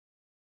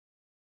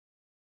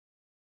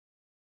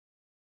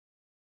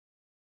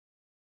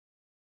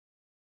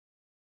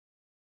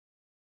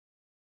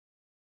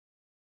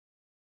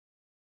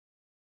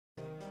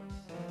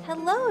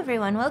Hello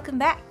everyone, welcome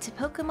back to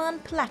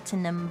Pokemon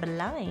Platinum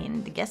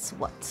Blind. Guess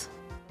what?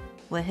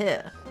 We're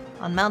here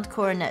on Mount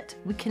Coronet.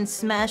 We can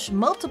smash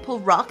multiple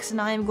rocks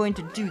and I am going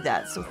to do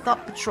that, so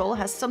Thought Patrol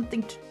has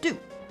something to do.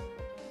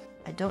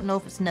 I don't know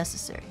if it's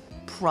necessary.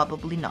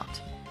 Probably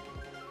not.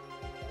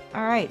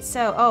 Alright,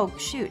 so, oh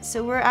shoot,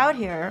 so we're out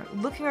here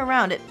looking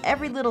around at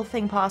every little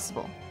thing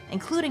possible,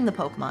 including the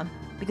Pokemon,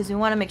 because we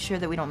want to make sure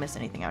that we don't miss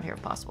anything out here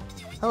if possible.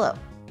 Hello.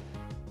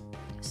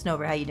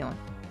 Snover, how you doing?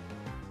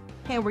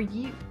 How are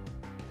you?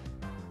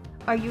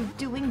 Are you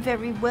doing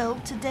very well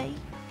today?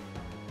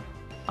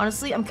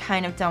 Honestly, I'm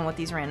kind of done with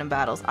these random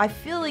battles. I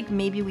feel like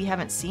maybe we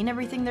haven't seen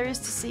everything there is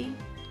to see.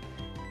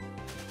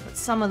 But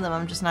some of them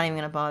I'm just not even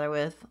going to bother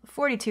with.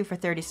 42 for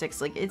 36,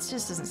 like, it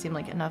just doesn't seem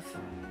like enough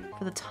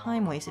for the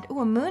time wasted.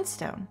 Ooh, a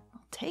Moonstone.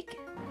 I'll take it.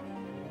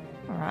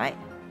 Alright.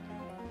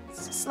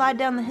 Let's slide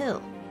down the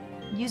hill.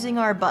 Using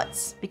our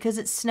butts, because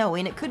it's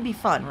snowy and it could be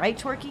fun, right,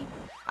 Torky?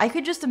 I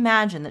could just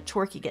imagine that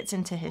Torky gets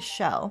into his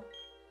shell.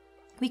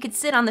 We could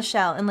sit on the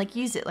shell and, like,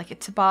 use it like a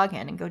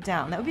toboggan and go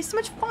down. That would be so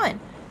much fun.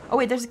 Oh,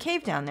 wait, there's a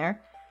cave down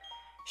there.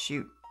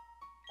 Shoot.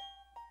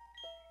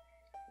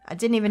 I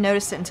didn't even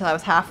notice it until I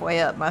was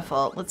halfway up. My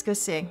fault. Let's go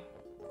see.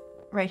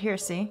 Right here,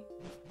 see?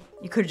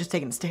 You could have just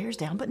taken the stairs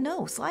down, but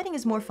no. Sliding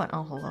is more fun.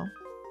 Oh, hello.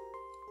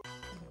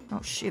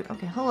 Oh, shoot.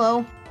 Okay,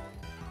 hello.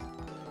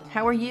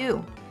 How are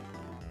you?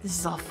 This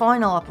is a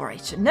final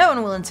operation. No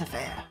one will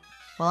interfere.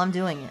 Well, I'm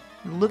doing it.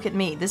 Look at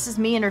me. This is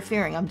me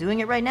interfering. I'm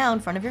doing it right now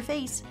in front of your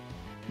face.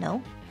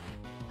 No?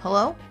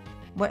 Hello?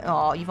 What?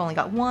 Oh, you've only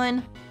got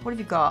one. What have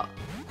you got?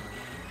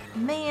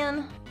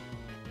 Man.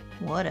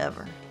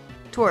 Whatever.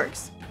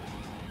 Torx.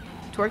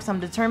 Torx, I'm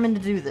determined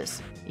to do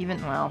this.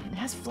 Even, well, it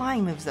has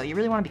flying moves though. You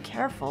really want to be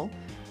careful.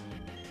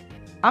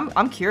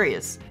 I'm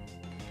curious.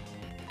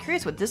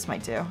 Curious what this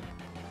might do.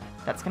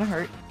 That's gonna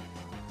hurt.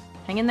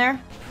 Hang in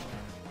there.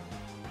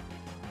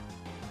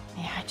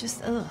 Yeah, I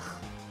just, ugh.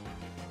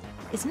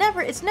 It's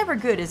never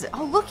good, is it?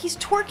 Oh, look, he's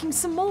twerking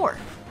some more.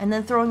 And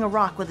then throwing a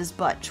rock with his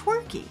butt.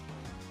 Twerky.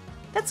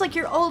 That's like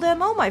your old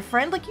MO, my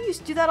friend. Like, you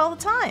used to do that all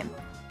the time.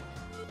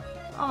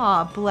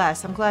 Aw,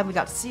 bless. I'm glad we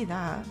got to see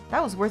that.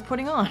 That was worth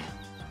putting on.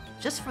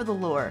 Just for the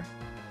lore.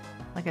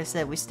 Like I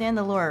said, we stand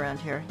the lore around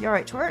here. You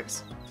alright,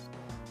 Twerks?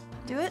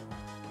 Do it?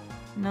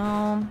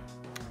 No.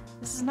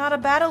 This is not a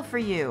battle for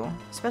you.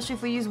 Especially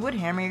if we use Wood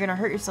Hammer, you're gonna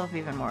hurt yourself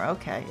even more.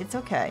 Okay, it's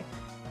okay.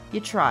 You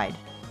tried.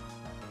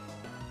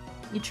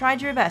 You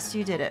tried your best,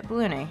 you did it.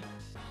 Balloony,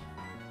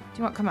 do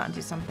you want to come out and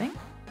do something?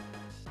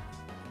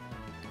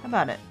 How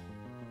about it?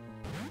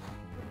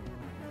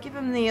 Give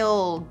him the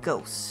old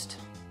ghost.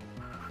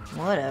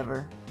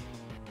 Whatever.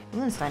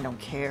 Balloonstein don't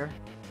care.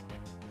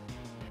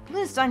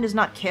 Balloonstein does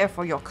not care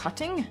for your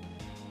cutting.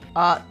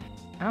 I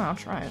don't know,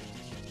 try it.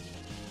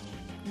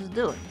 Just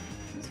do it.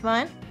 It's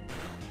fine.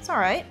 It's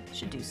alright.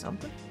 Should do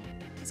something.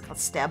 It's called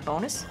stab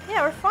bonus.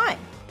 Yeah, we're fine.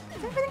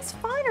 Everything's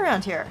fine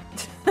around here.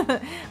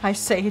 I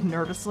say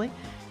nervously.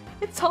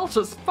 It's all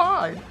just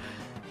fine.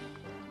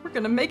 We're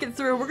gonna make it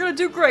through. We're gonna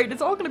do great.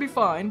 It's all gonna be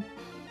fine.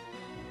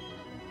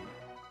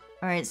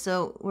 Alright,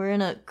 so we're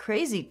in a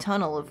crazy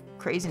tunnel of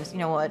craziness. You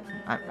know what?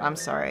 I'm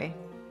sorry.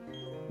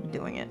 I'm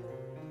doing it.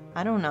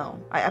 I don't know.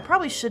 I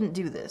probably shouldn't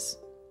do this.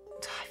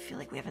 I feel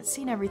like we haven't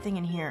seen everything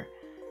in here.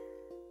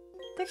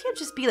 There can't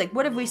just be like,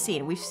 what have we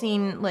seen? We've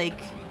seen, like,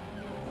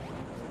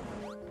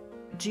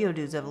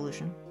 Geodude's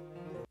evolution.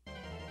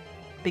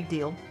 Big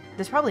deal.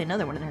 There's probably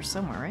another one in there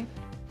somewhere, right?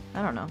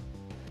 I don't know.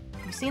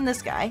 We've seen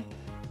this guy.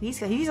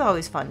 He's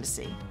always fun to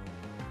see.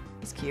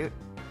 He's cute.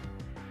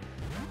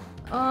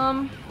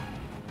 Yeah,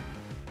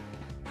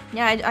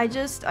 I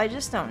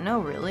just don't know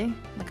really.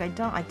 Like I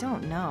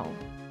don't know.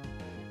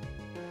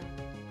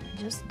 I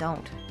just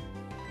don't.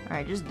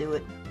 Alright, just do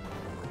it.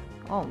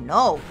 Oh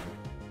no!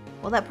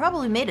 Well, that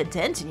probably made a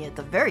dent in you at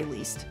the very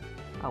least.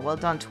 Oh, well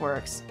done,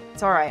 Twerks.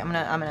 It's alright, I'm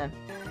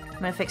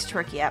gonna fix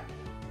Twerky up.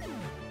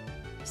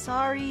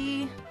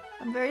 Sorry.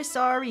 I'm very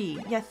sorry.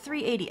 Yeah,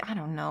 380. I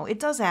don't know. It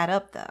does add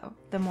up, though,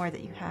 the more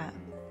that you have.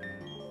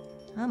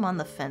 I'm on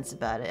the fence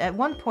about it. At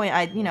one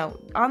point, you know,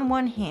 on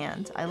one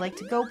hand, I like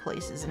to go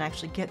places and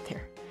actually get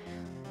there.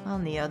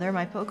 On the other,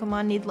 my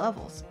Pokemon need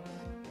levels.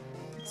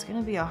 It's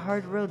gonna be a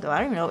hard road, though. I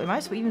don't even know. Am I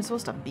even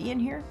supposed to be in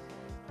here?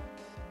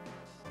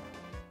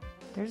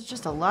 There's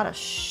just a lot of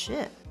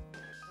shit.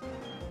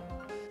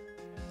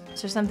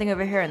 Is there something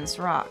over here in this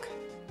rock?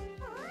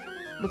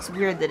 Looks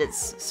weird that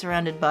it's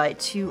surrounded by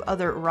two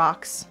other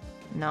rocks.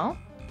 No?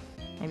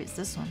 Maybe it's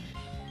this one.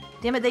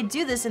 Damn it, they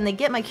do this and they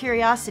get my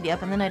curiosity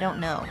up and then I don't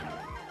know.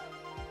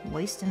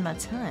 Wasting my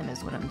time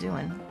is what I'm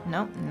doing.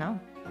 No, no.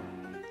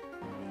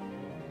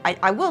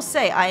 I will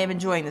say I am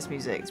enjoying this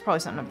music. It's probably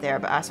something up there,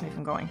 but ask me if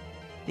I'm going.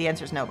 The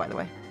answer is no, by the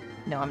way.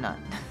 No, I'm not.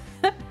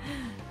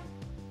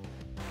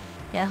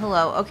 Yeah,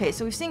 hello. Okay,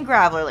 so we've seen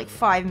Graveler like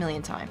 5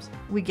 million times.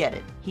 We get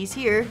it. He's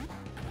here.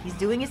 He's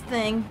doing his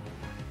thing.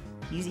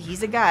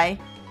 He's a guy.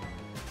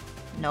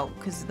 No,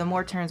 because the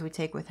more turns we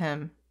take with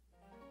him,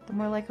 the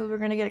more likely we're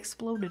gonna get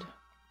exploded.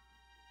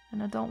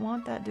 And I don't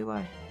want that, do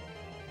I?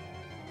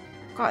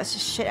 God, it's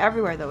just shit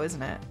everywhere though,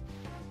 isn't it?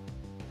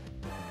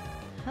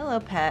 Hello,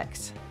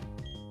 Pex.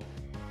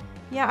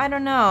 Yeah, I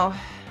don't know.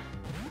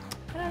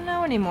 I don't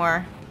know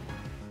anymore.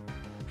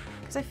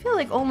 Because I feel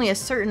like only a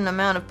certain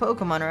amount of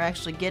Pokemon are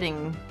actually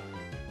getting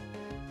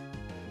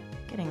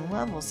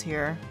levels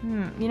here.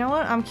 You know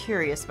what? I'm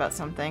curious about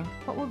something.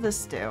 What will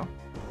this do?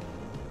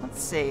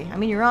 Let's see. I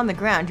mean, you're on the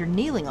ground. You're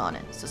kneeling on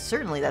it. So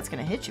certainly that's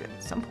going to hit you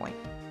at some point.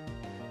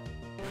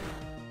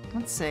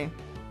 Let's see.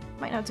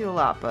 Might not do a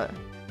lot, but...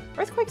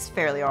 Earthquake's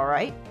fairly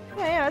alright.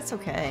 Yeah, that's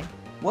okay.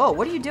 Whoa,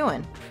 what are you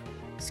doing?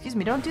 Excuse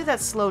me, don't do that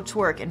slow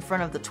twerk in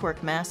front of the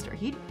twerk master.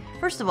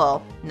 First of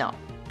all, no.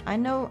 I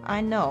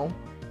know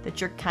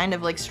that you're kind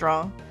of like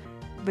strong,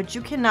 but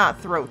you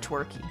cannot throw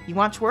twerky. You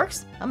want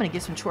twerks? I'm gonna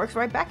give some twerks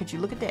right back at you.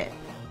 Look at that.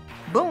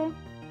 Boom.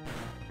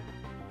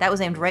 That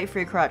was aimed right for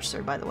your crotch,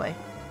 sir, by the way.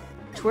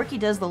 Twerky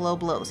does the low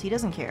blows. He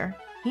doesn't care.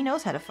 He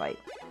knows how to fight.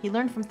 He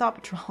learned from Thought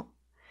Patrol.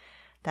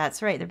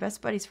 That's right, they're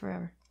best buddies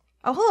forever.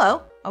 Oh,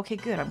 hello. Okay,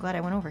 good. I'm glad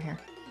I went over here.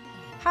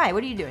 Hi,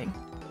 what are you doing?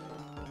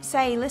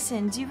 Say,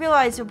 listen, do you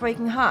realize you're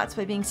breaking hearts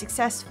by being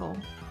successful?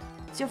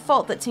 It's your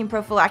fault that Team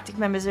Prophylactic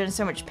members are in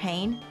so much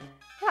pain.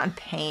 Not in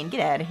pain. Get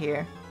out of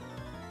here.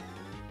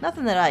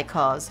 Nothing that I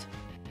caused.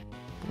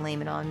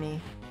 Blame it on me.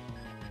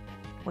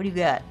 What do you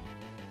got?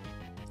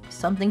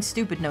 Something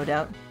stupid, no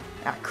doubt.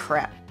 Ah,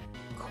 crap.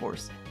 Of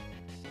course.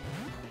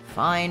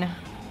 Fine.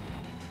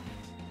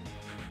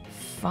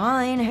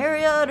 Fine,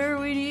 Harriatter,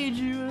 we need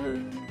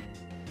you.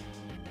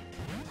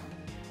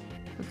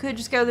 We could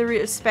just go the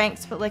route of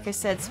Spanx, but like I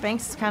said,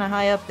 Spanx is kind of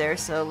high up there,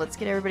 so let's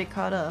get everybody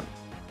caught up.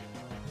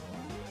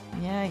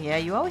 Yeah,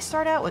 you always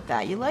start out with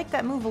that. You like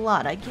that move a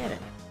lot, I get it.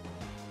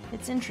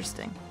 It's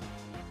interesting.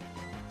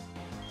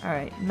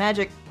 Alright,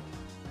 magic.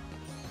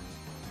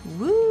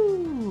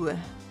 Woo!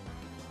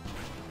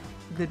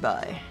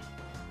 Goodbye.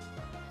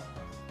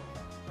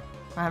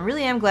 I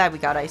really am glad we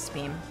got Ice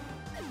Beam.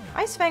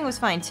 Ice Fang was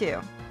fine too,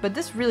 but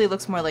this really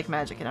looks more like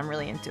magic and I'm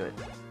really into it.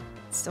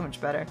 It's so much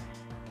better.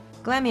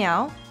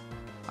 Glameow.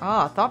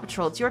 Ah, Thought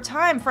Patrol, it's your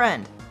time,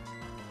 friend!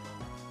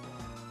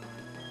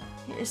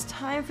 It is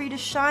time for you to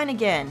shine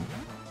again.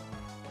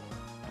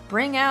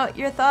 Bring out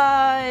your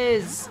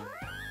thighs!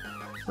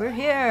 We're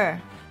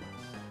here!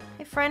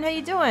 Hey friend, how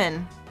you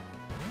doing?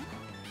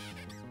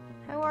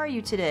 How are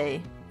you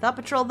today? Thought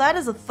Patrol, that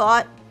is a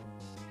thought.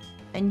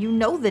 And you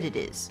know that it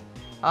is.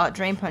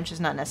 Drain Punch is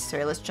not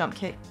necessary. Let's Jump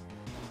Kick.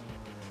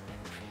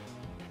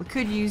 We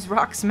could use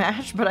Rock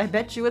Smash, but I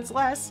bet you it's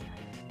less.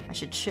 I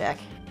should check.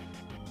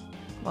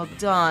 Well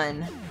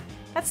done.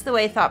 That's the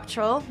way, Thought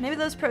Patrol. Maybe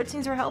those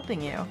proteins are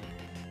helping you.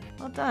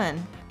 Well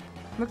done.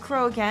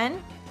 Macro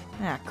again?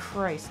 Ah,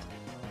 Christ.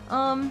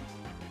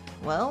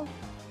 Well.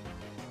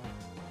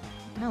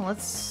 No,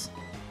 let's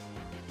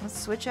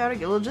switch out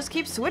again. We'll just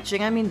keep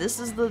switching. I mean, this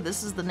is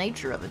the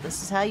nature of it.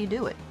 This is how you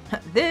do it.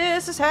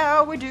 This is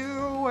how we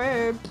do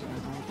it.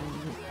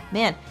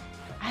 Man,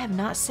 I have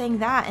not sang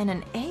that in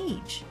an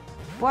age.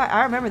 Boy,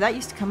 I remember that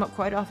used to come up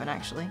quite often,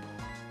 actually.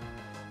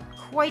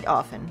 Quite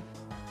often.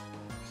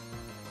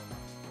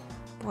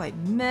 Boy,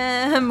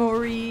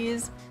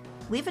 memories.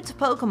 Leave it to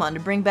Pokemon to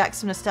bring back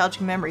some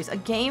nostalgic memories. A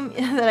game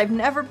that I've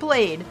never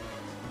played,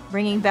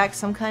 bringing back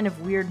some kind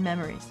of weird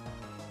memories.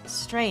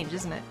 Strange,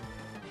 isn't it?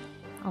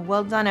 Oh,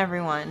 well done,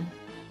 everyone.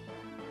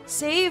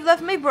 See, you've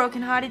left me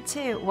brokenhearted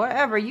too.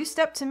 Whatever, you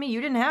stepped to me, you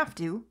didn't have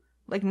to.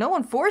 Like, no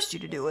one forced you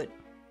to do it.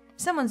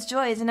 Someone's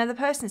joy is another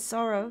person's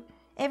sorrow.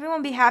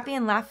 Everyone be happy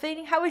and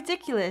laughing? How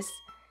ridiculous.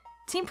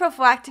 Team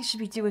Prophylactic should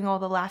be doing all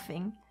the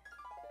laughing.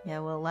 Yeah,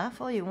 well,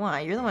 laugh all you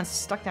want. You're the one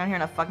stuck down here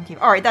in a fucking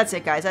cave. Alright, that's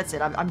it, guys. That's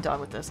it. I'm done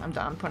with this. I'm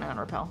done. I'm putting on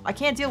Repel. I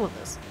can't deal with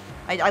this.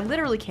 I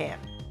literally can't.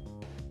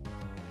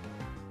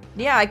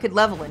 Yeah, I could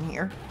level in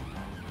here.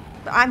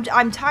 But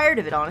I'm tired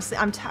of it, honestly.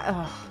 I'm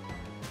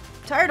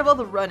tired of all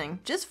the running.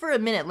 Just for a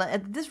minute.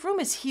 This room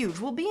is huge.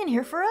 We'll be in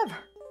here forever.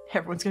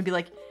 Everyone's gonna be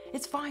like,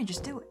 it's fine.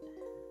 Just do it.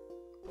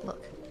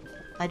 Look,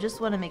 I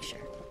just want to make sure.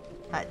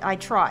 I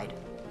tried.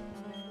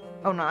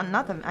 Oh, no,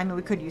 not the... I mean,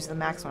 we could use the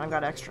max one. I've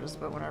got extras,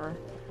 but whatever.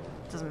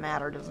 Doesn't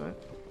matter, does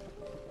it?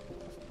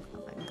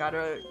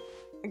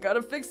 I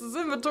gotta fix this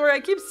inventory. I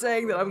keep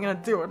saying that I'm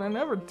gonna do it. I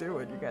never do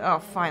it. Oh,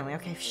 finally.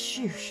 Okay,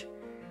 shoosh.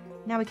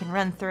 Now we can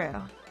run through.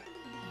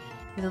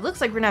 It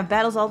looks like we're gonna have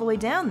battles all the way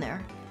down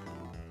there.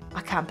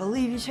 I can't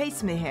believe you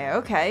chased me here.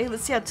 Okay,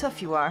 let's see how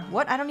tough you are.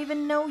 What? I don't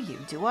even know you,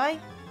 do I?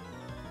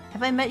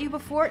 Have I met you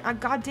before?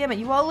 God damn it,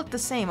 you all look the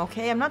same,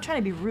 okay? I'm not trying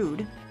to be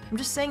rude. I'm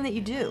just saying that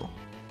you do.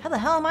 How the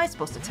hell am I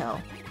supposed to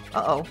tell?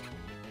 Uh-oh.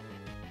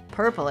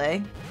 Purple, eh?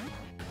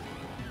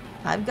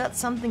 I've got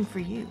something for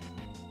you.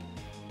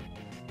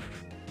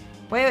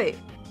 Wait.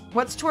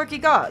 What's Twerky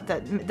got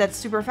that's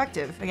super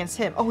effective against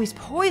him? Oh, he's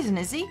poison,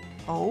 is he?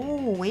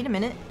 Oh, wait a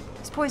minute.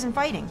 He's poison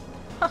fighting.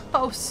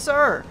 Oh,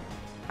 sir.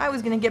 I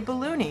was gonna get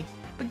Balloony.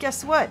 But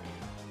guess what?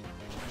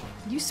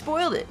 You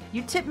spoiled it.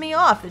 You tipped me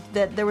off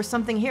that there was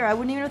something here. I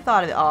wouldn't even have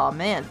thought of it. Aw,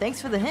 man.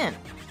 Thanks for the hint.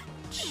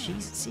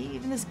 Jeez, see,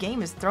 even this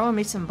game is throwing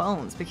me some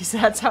bones because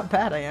that's how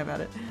bad I am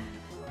at it.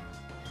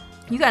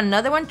 You got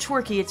another one?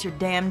 Twerky, it's your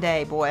damn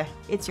day, boy.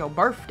 It's your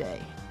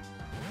birthday.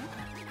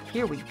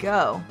 Here we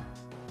go.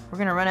 We're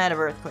gonna run out of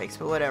earthquakes,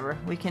 but whatever.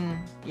 We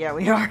can... Yeah,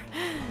 we are.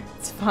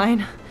 It's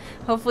fine.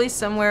 Hopefully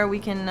somewhere we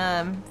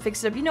can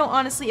fix it up. You know,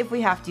 honestly, if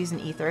we have to use an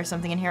ether or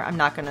something in here, I'm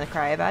not gonna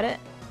cry about it.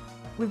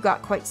 We've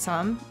got quite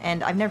some,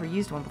 and I've never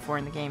used one before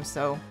in the game,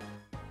 so...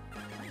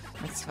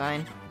 That's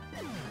fine.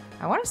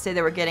 I want to say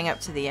that we're getting up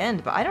to the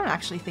end, but I don't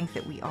actually think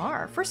that we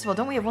are. First of all,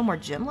 don't we have one more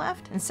gym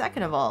left? And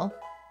second of all,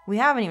 we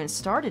haven't even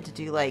started to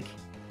do, like,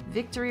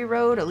 Victory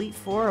Road, Elite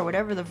Four, or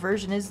whatever the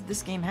version is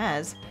this game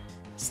has.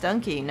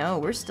 Stunky, no,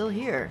 we're still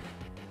here.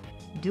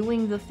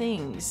 Doing the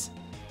things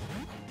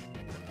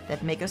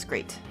that make us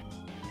great.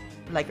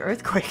 Like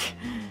Earthquake.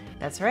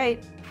 That's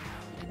right.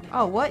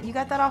 Oh, what? You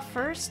got that off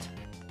first?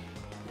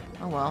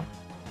 Oh, well.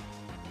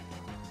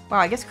 Wow,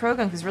 I guess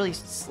Krogunk is really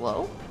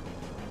slow?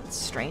 It's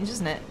strange,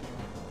 isn't it?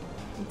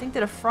 You'd think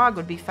that a frog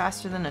would be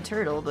faster than a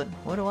turtle, but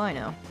what do I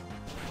know?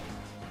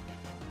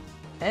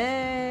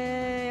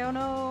 Hey, oh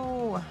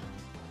no!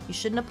 You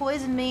shouldn't have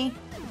poisoned me.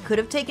 Could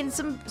have taken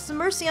some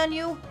mercy on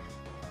you.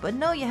 But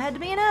no, you had to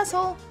be an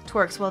asshole.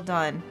 Twerks, well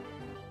done.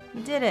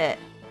 You did it.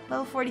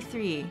 Level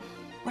 43.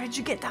 Where did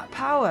you get that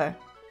power?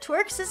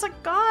 Twerks is a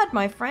god,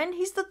 my friend.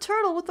 He's the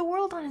turtle with the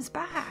world on his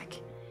back.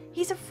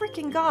 He's a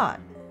freaking god.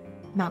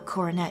 Mount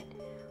Coronet.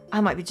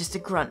 I might be just a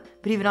grunt,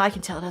 but even I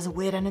can tell it has a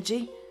weird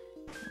energy.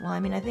 Well, I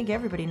mean, I think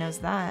everybody knows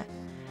that.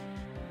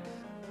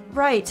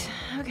 Right.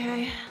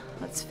 Okay.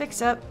 Let's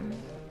fix up.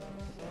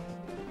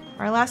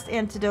 Our last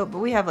antidote, but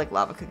we have, like,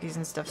 lava cookies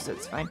and stuff, so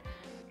it's fine.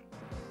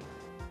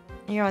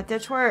 You're right there,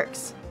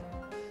 Twerks.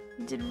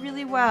 You did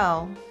really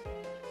well.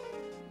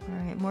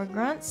 Alright, more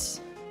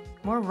grunts.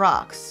 More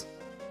rocks.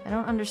 I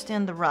don't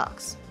understand the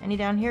rocks. Any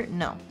down here?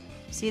 No.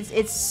 See,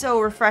 it's so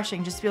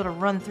refreshing just to be able to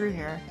run through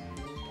here.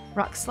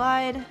 Rock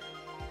slide.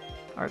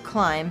 Or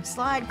climb.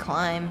 Slide,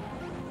 climb.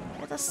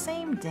 They're the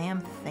same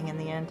damn thing in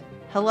the end.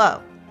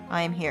 Hello.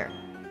 I am here.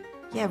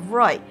 Yeah,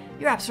 right.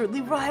 You're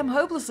absolutely right. I'm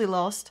hopelessly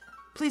lost.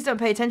 Please don't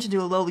pay attention to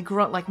a lowly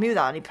grunt like me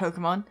without any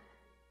Pokemon.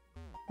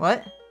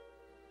 What?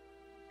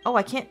 Oh,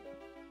 I can't...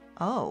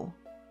 Oh.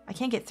 I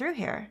can't get through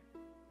here.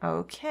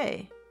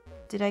 Okay.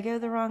 Did I go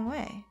the wrong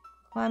way?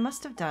 Well, I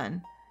must have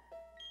done.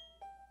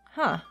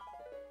 Huh.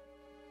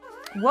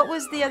 What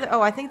was the other...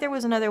 Oh, I think there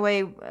was another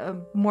way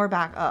more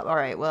back up.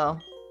 Alright, well...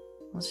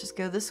 Let's just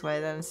go this way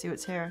then and see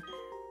what's here.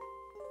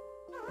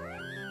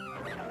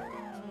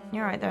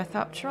 You're right there,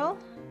 Thoptrol.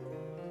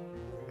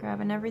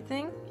 Grabbing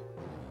everything.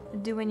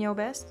 Doing your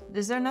best.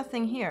 Is there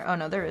nothing here? Oh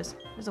no, there is.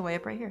 There's a way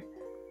up right here.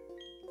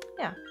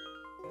 Yeah.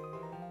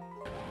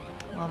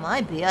 Well,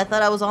 might be. I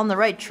thought I was on the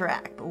right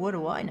track, but what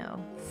do I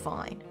know?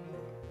 Fine.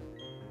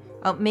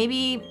 Oh,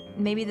 maybe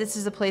this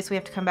is a place we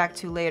have to come back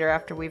to later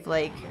after we've,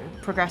 like,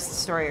 progressed the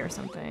story or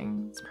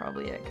something. That's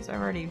probably it, because I've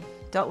already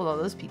dealt with all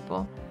those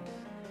people.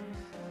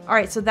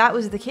 Alright, so that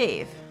was the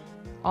cave.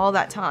 All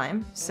that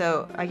time.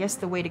 So, I guess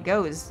the way to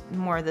go is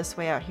more this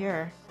way out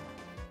here.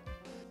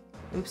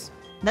 Oops.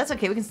 That's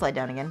okay, we can slide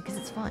down again, because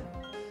it's fun.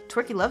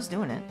 Twerky loves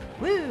doing it.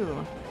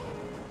 Woo!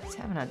 He's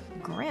having a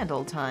grand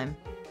old time.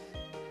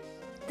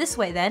 This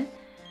way, then.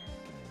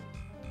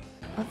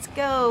 Let's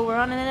go. We're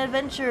on an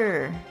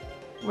adventure.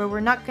 Where we're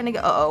not gonna go.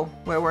 Uh-oh.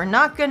 Where we're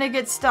not gonna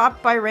get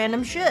stopped by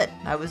random shit.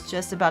 I was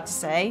just about to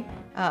say.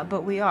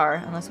 But we are,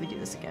 unless we do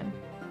this again.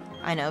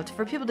 I know.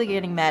 For people to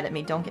getting mad at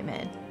me, don't get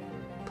mad.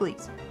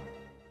 Please.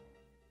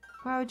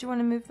 Why would you want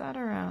to move that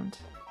around?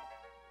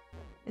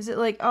 Is it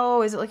like...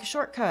 Oh, is it like a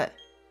shortcut?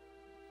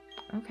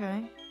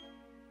 Okay.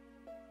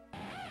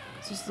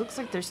 It just looks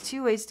like there's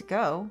two ways to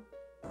go.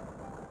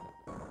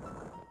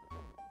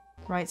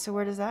 Right, so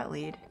where does that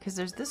lead? Because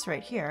there's this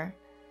right here.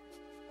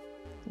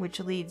 Which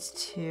leads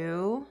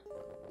to...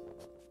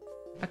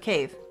 a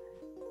cave.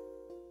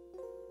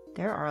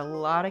 There are a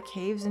lot of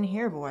caves in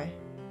here, boy.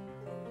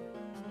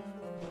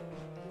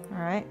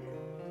 Alright.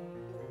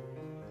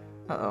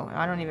 Uh-oh,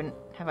 I don't even...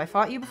 Have I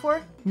fought you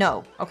before?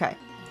 No. Okay.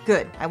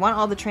 Good. I want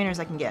all the trainers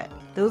I can get.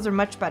 Those are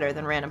much better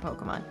than random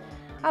Pokemon.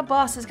 Our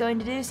boss is going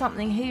to do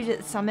something huge at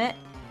the summit.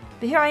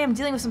 But here I am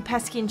dealing with some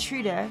pesky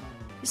intruder.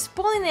 You're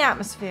spoiling the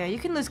atmosphere. You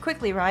can lose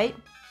quickly, right?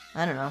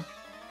 I don't know.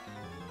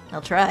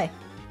 I'll try.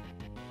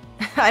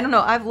 I don't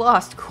know. I've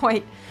lost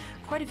quite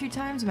a few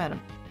times, madam.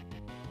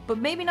 But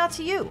maybe not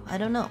to you. I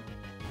don't know.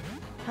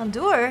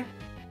 Hondur?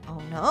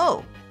 Oh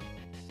no.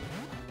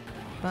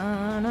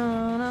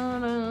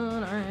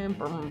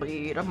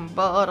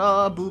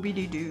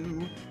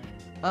 Boobie-dee-doo.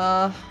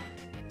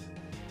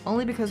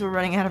 Only because we're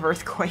running out of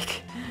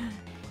Earthquake.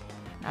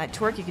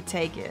 Twerk, you could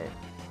take it.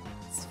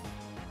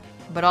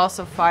 But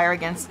also fire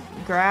against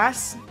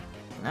grass?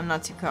 I'm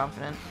not too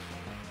confident.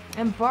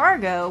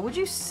 Embargo? Would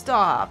you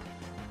stop?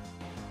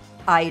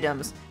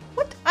 Items.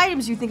 What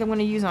items do you think I'm going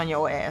to use on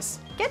your ass?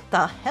 Get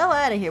the hell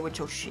out of here with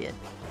your shit.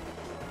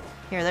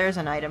 Here, there's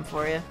an item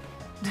for you.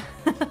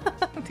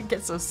 To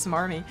get so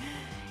smarmy.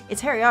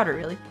 It's Harryota,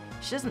 really.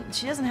 She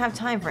doesn't have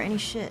time for any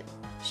shit.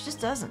 She just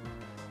doesn't.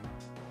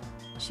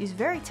 She's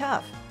very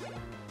tough.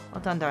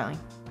 Well done, darling.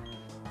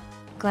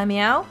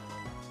 Glameow?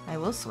 I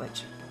will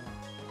switch.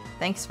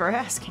 Thanks for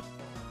asking.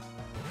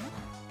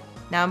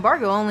 Now,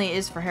 embargo only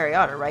is for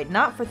Harryota, right?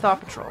 Not for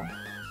Thought Patrol.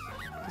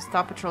 Because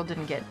Thought Patrol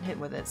didn't get hit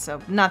with it,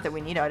 so not that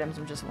we need items,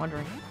 I'm just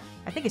wondering.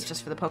 I think it's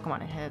just for the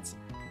Pokemon it hits.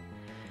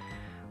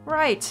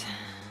 Right.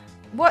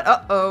 What?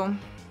 Uh-oh.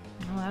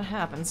 Well, that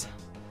happens.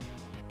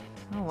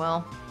 Oh,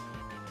 well.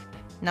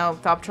 No,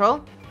 Thought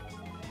Patrol.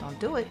 Don't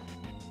do it.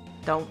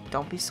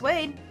 Don't be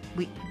swayed.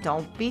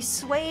 Don't be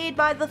swayed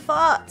by the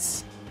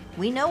thoughts.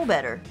 We know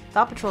better.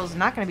 Thought Patrol is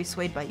not going to be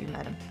swayed by you,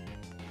 Madam.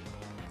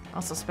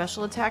 Also,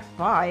 special attack.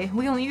 Bye.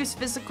 We only use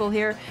physical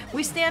here.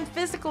 We stand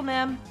physical,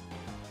 ma'am.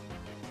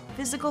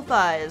 Physical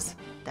thighs.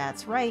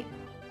 That's right.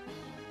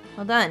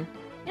 Well done.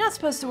 You're not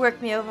supposed to work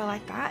me over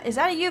like that. Is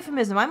that a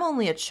euphemism? I'm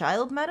only a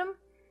child, madam?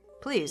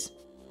 Please.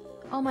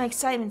 All my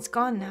excitement's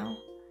gone now.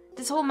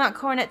 This whole Mount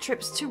Coronet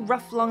trip's too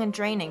rough, long, and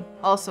draining.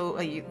 Also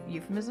a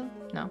euphemism?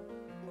 No.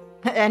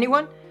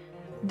 Anyone?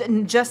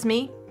 Just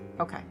me?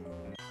 Okay.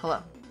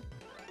 Hello.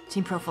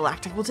 Team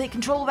Prophylactic will take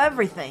control of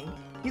everything.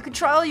 You can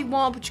try all you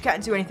want, but you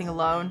can't do anything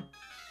alone.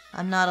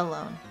 I'm not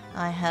alone.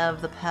 I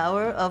have the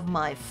power of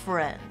my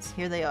friends.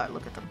 Here they are.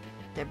 Look at them.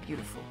 They're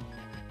beautiful.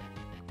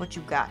 What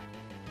you got?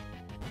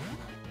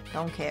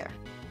 Don't care.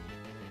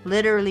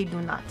 Literally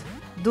do not.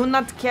 Do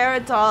not care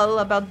at all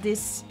about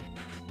this.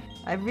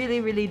 I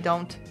really, really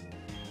don't.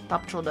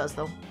 Thought Patrol does,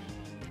 though.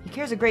 He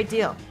cares a great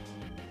deal.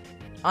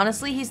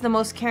 Honestly, he's the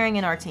most caring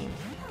in our team.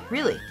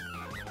 Really.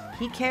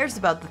 He cares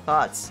about the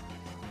thoughts.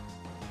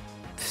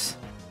 Psst.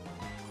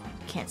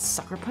 You can't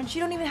sucker punch.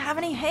 You don't even have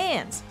any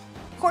hands.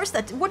 Of course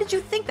that... What did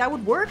you think? That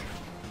would work?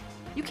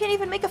 You can't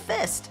even make a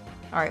fist.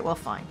 Alright, well,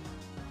 fine.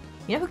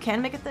 You know who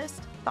can make a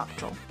fist? Thought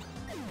Patrol.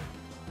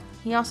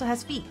 He also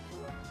has feet.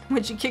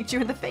 Which he kicked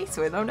you in the face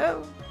with. Oh,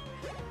 no.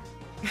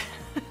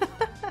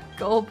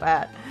 Gold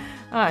bat.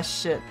 Ah,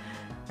 shit.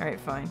 Alright,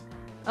 fine.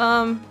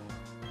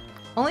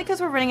 Only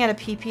because we're running out of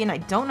PP and I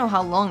don't know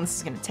how long this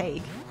is going to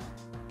take.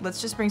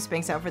 Let's just bring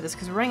Spinks out for this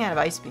because we're running out of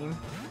Ice Beam.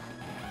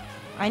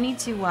 I need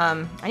to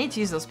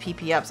use those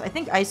PP ups. I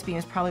think Ice Beam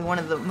is probably one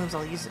of the moves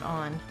I'll use it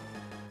on.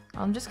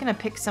 I'm just going to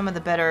pick some of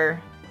the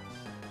better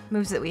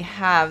moves that we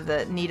have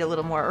that need a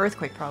little more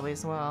Earthquake probably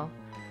as well.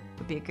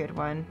 Would be a good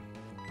one.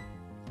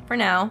 For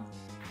now.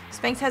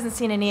 Spanx hasn't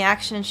seen any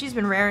action and she's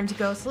been raring to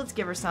go, so let's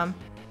give her some.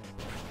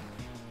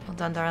 Well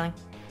done, darling.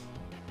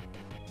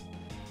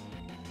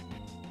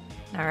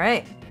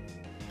 Alright.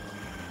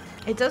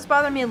 It does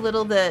bother me a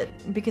little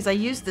that, because I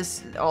used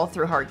this all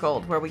through Heart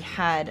Gold, where we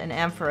had an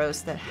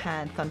Ampharos that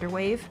had Thunder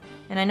Wave.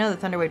 And I know that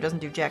Thunder Wave doesn't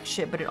do jack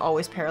shit, but it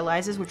always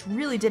paralyzes, which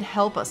really did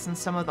help us in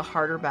some of the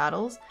harder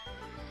battles.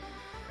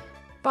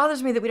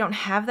 Bothers me that we don't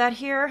have that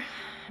here.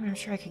 I mean, I'm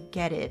sure I could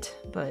get it,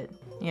 but,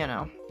 you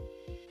know.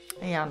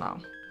 Yeah, no.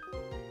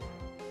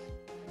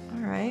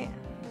 Alright.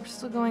 We're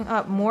still going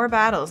up. More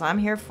battles. I'm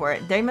here for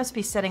it. They must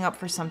be setting up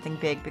for something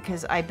big,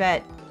 because I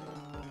bet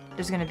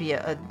there's going to be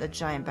a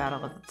giant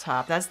battle at the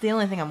top. That's the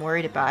only thing I'm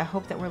worried about. I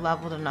hope that we're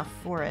leveled enough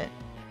for it.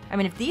 I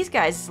mean, if these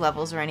guys'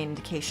 levels are any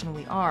indication,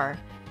 we are.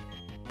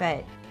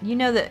 But you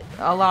know that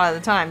a lot of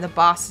the time, the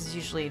boss is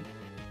usually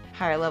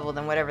higher level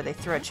than whatever they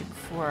threw at you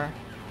before.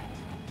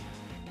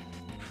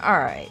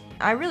 Alright.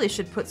 I really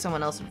should put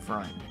someone else in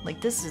front.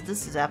 Like, this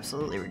is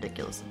absolutely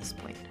ridiculous at this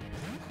point.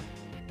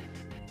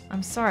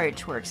 I'm sorry,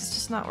 Twerks. It's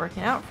just not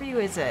working out for you,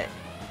 is it?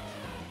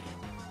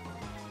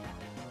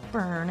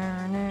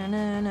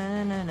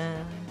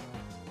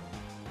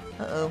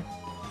 Uh-oh.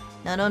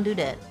 No, don't do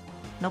that.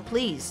 No,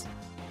 please.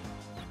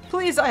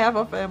 Please, I have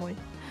a family.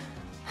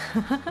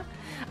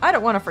 I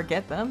don't want to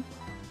forget them.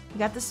 You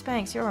got the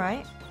Spanx, you're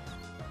right.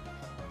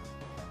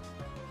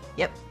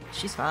 Yep,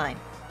 she's fine.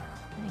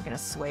 I ain't gonna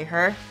sway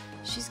her.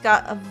 She's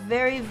got a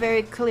very,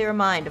 very clear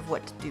mind of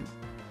what to do.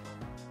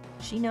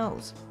 She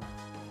knows.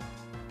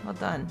 Well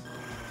done.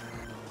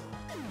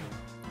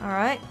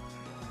 Alright.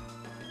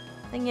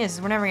 Thing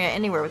is, we're never gonna get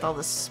anywhere with all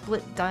this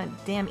split damn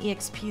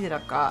EXP that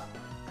I've got.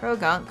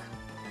 Krogunk.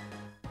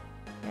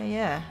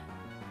 Yeah.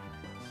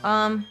 Go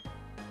on,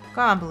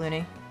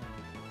 Balloony.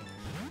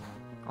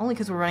 Only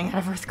because we're running out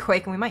of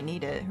Earthquake and we might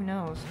need it. Who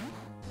knows?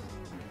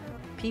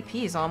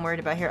 PP is all I'm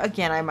worried about here.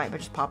 Again, I might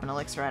just pop an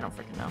elixir. I don't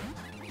freaking know.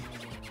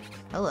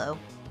 Hello.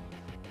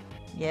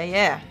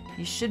 Yeah.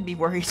 You should be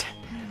worried.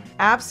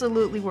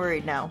 Absolutely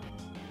worried now.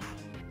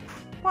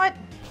 What?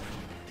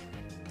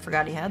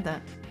 Forgot he had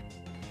that.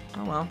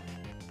 Oh well.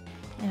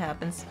 It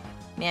happens.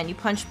 Man, you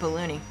punched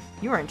Balloony.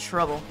 You are in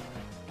trouble.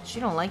 She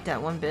don't like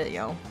that one bit,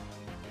 yo.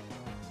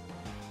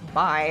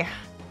 Bye.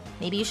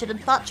 Maybe you should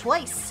have thought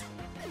twice.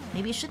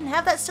 Maybe you shouldn't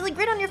have that silly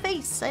grin on your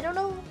face. I don't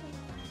know.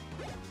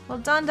 Well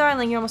done,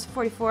 darling. You're almost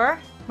 44.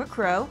 We're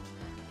Crow.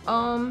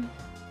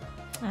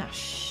 Ah,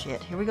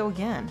 shit. Here we go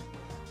again.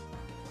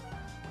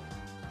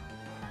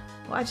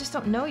 Well, I just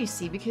don't know, you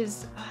see,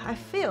 because I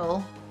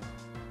feel...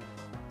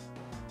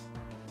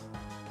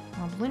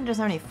 Well, Balloon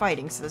doesn't have any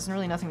fighting, so there's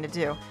really nothing to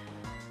do.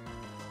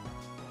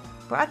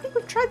 But I think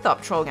we've tried Thought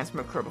Patrol against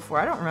Mukuro before.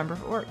 I don't remember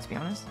if it worked, to be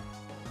honest.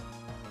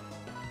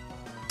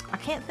 I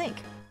can't think.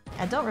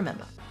 I don't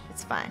remember.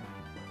 It's fine.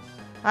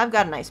 I've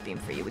got an Ice Beam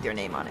for you with your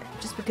name on it,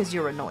 just because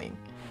you're annoying.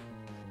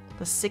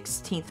 The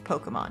 16th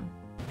Pokemon.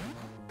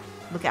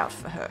 Look out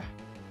for her.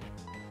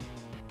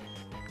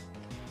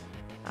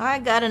 I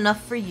got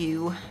enough for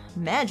you.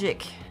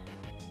 Magic.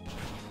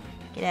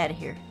 Get out of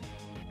here.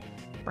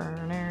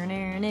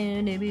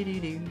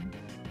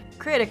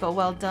 Critical,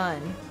 well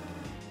done.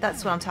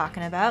 That's what I'm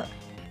talking about.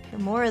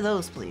 More of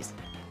those, please.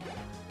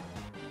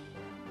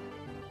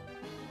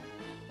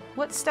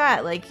 What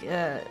stat, like,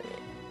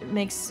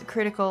 makes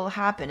critical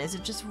happen? Is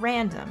it just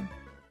random?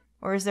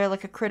 Or is there,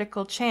 like, a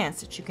critical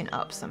chance that you can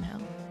up somehow?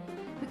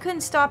 We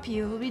couldn't stop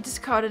you. We'll be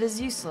discarded as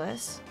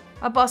useless.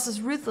 Our boss is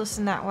ruthless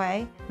in that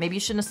way. Maybe you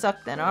shouldn't have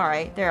sucked then.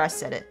 Alright, there, I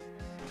said it.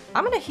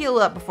 I'm gonna heal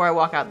up before I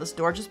walk out this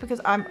door just because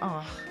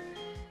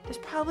there's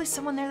probably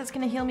someone there that's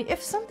gonna heal me.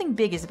 If something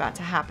big is about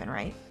to happen,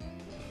 right?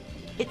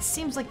 It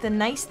seems like the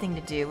nice thing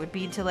to do would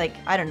be to, like,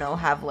 I don't know,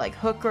 have, like,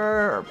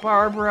 Hooker or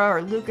Barbara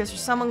or Lucas or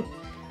someone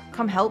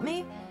come help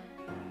me.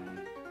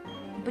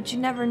 But you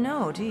never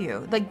know, do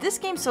you? Like, this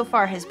game so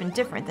far has been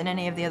different than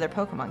any of the other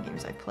Pokemon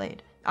games I've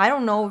played. I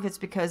don't know if it's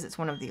because it's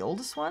one of the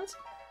oldest ones,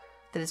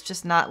 that it's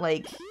just not,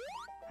 like,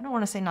 I don't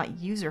want to say not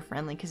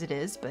user-friendly, because it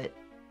is, but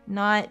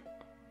not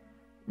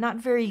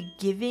very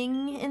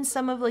giving in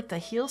some of, like, the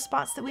heal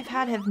spots that we've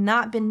had have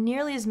not been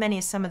nearly as many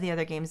as some of the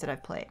other games that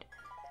I've played.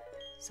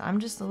 So I'm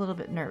just a little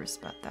bit nervous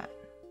about that.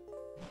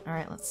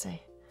 Alright, let's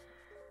see.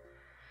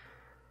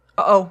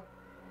 Uh-oh.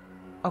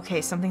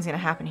 Okay, something's gonna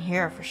happen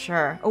here for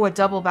sure. Oh, a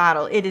double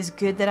battle. It is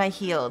good that I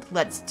healed.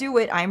 Let's do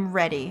it. I'm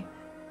ready.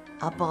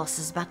 Our boss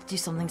is about to do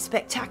something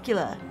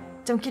spectacular.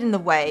 Don't get in the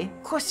way.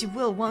 Of course you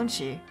will, won't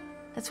you?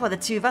 That's why the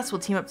two of us will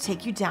team up to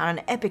take you down in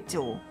an epic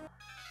duel.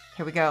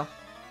 Here we go.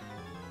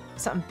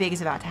 Something big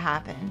is about to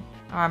happen.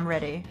 I'm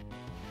ready.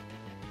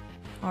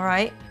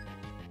 Alright.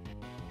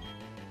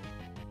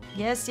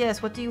 Yes,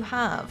 yes, what do you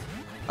have?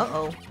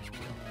 Uh-oh.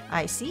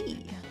 I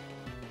see.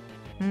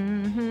 I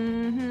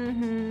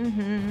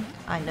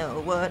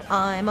know what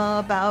I'm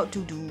about to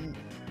do.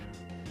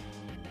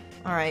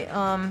 Alright,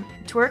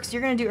 Twerks,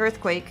 you're gonna do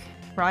Earthquake,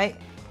 right?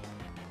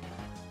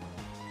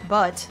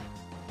 But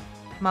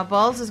my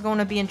balls is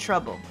gonna be in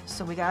trouble.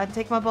 So we gotta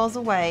take my balls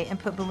away and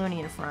put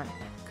Balloony in front.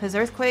 Because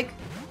Earthquake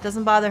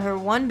doesn't bother her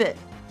one bit.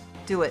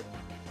 Do it.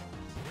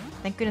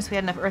 Thank goodness we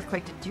had enough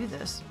Earthquake to do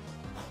this.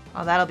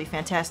 Oh, that'll be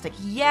fantastic.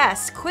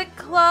 Yes! Quick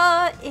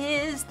Claw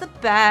is the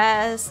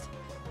best!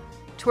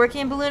 Twerky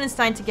and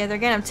Balloonenstein together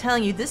again. I'm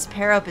telling you, this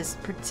pair-up is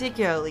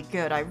particularly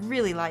good. I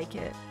really like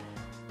it.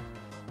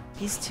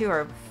 These two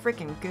are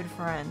freaking good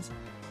friends.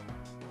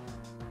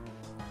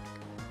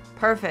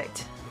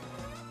 Perfect.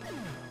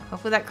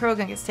 Hopefully that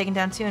Krogan gets taken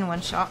down too in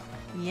one shot.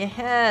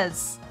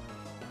 Yes!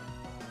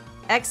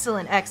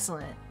 Excellent,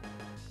 excellent.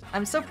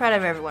 I'm so proud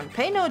of everyone.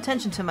 Pay no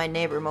attention to my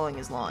neighbor mowing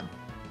his lawn.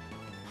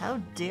 How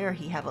dare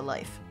he have a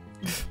life?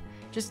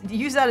 Just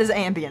use that as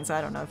ambience.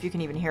 I don't know if you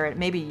can even hear it.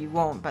 Maybe you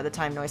won't by the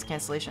time noise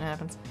cancellation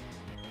happens.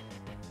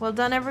 Well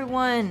done,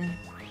 everyone.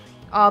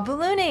 Aw,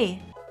 Balloony!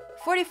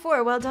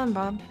 44. Well done,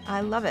 Bob.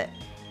 I love it.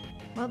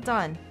 Well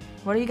done.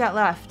 What do you got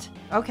left?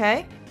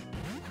 Okay.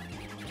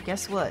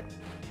 Guess what?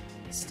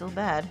 It's still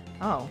bad.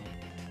 Oh.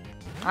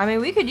 I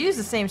mean, we could use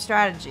the same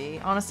strategy.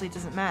 Honestly, it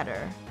doesn't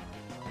matter.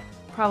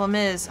 Problem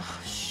is...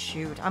 Oh,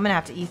 shoot. I'm gonna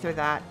have to ether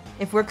that.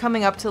 If we're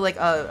coming up to, like,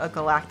 a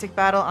galactic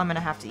battle, I'm gonna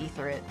have to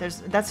ether it.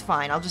 That's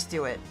fine. I'll just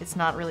do it. It's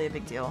not really a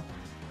big deal.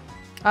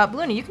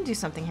 Balloony, you can do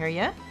something here,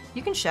 yeah?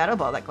 You can Shadow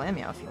Ball that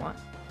Glammeow if you want.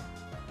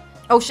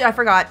 Oh, shit, I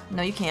forgot.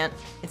 No, you can't.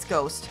 It's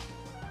Ghost.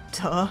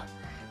 Duh.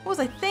 What was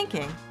I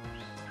thinking?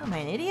 Am I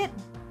an idiot?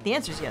 The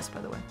answer's yes,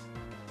 by the way.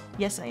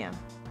 Yes, I am.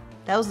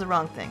 That was the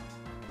wrong thing.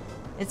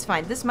 It's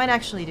fine. This might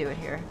actually do it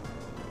here.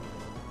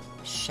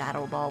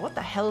 Shadow Ball. What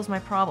the hell is my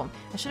problem?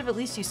 I should have at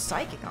least used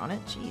Psychic on it.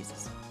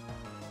 Jesus.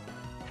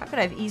 How could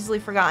I have easily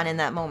forgotten in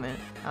that moment?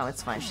 Oh,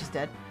 it's fine. She's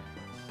dead.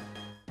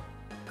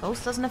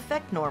 Ghost doesn't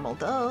affect normal,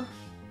 duh.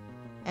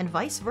 And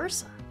vice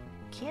versa.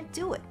 Can't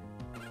do it.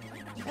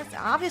 That's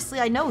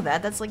obviously, I know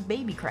that. That's like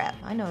baby crap.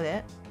 I know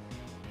that.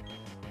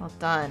 Well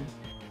done.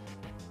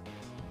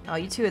 Oh,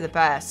 you two are the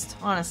best.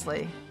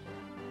 Honestly.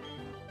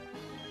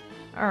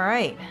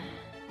 Alright.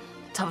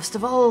 Toughest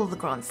of all the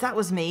grunts. That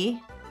was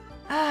me.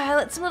 Ah, I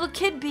let some little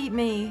kid beat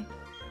me.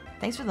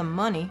 Thanks for the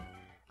money.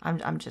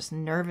 I'm just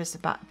nervous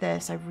about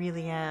this. I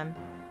really am.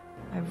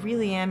 I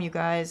really am, you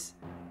guys.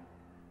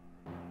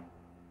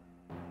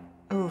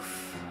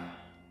 Oof.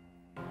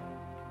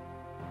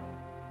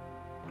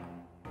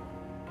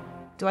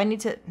 Do I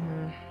need to...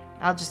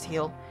 I'll just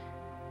heal.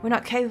 We're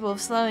not capable of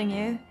slowing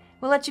you.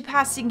 We'll let you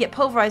pass so you can get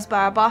pulverized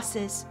by our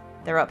bosses.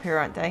 They're up here,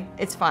 aren't they?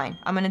 It's fine.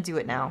 I'm gonna do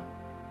it now.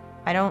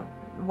 I don't...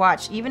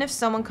 Watch. Even if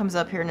someone comes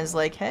up here and is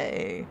like,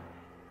 hey...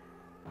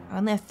 I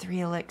only have 3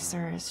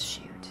 elixirs.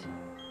 Shoot.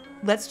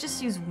 Let's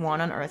just use 1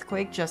 on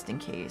Earthquake just in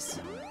case.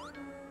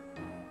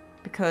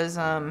 Because,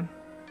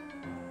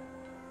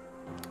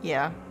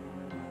 yeah.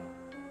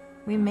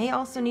 We may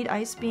also need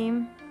Ice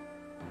Beam.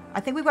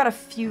 I think we've got a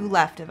few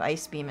left of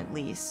Ice Beam at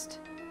least.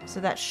 So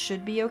that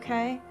should be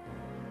okay.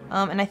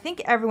 And I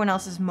think everyone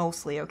else is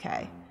mostly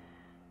okay.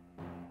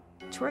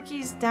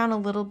 Twerky's down a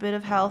little bit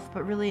of health,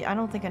 but really I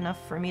don't think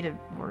enough for me to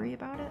worry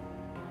about it.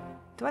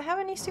 Do I have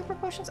any super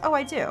potions? Oh,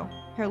 I do.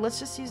 Here, let's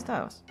just use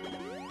those.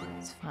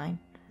 It's fine.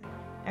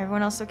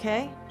 Everyone else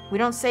okay? We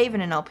don't save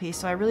in an LP,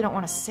 so I really don't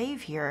want to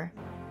save here.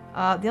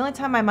 The only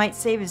time I might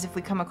save is if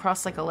we come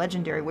across like a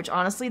legendary, which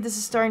honestly, this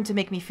is starting to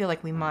make me feel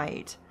like we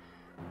might.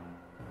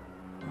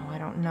 Oh, I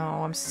don't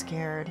know. I'm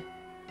scared.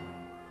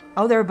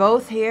 Oh, they're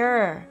both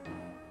here.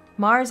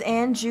 Mars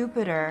and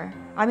Jupiter.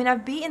 I mean,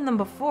 I've beaten them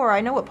before.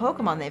 I know what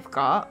Pokemon they've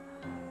got.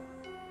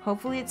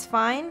 Hopefully it's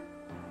fine.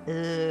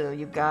 Ugh,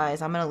 you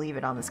guys, I'm gonna leave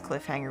it on this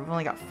cliffhanger. We've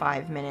only got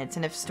 5 minutes,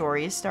 and if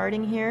story is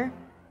starting here,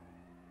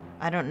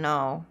 I don't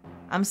know.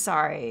 I'm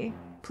sorry.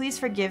 Please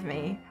forgive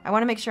me. I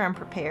want to make sure I'm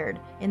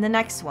prepared. In the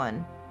next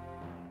one,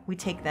 we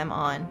take them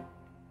on.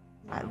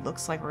 It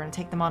looks like we're going to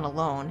take them on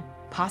alone.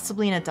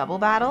 Possibly in a double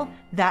battle?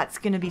 That's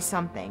going to be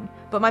something.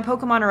 But my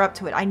Pokemon are up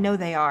to it. I know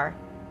they are.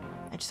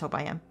 I just hope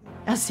I am.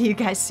 I'll see you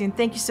guys soon.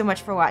 Thank you so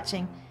much for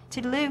watching.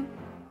 Toodaloo!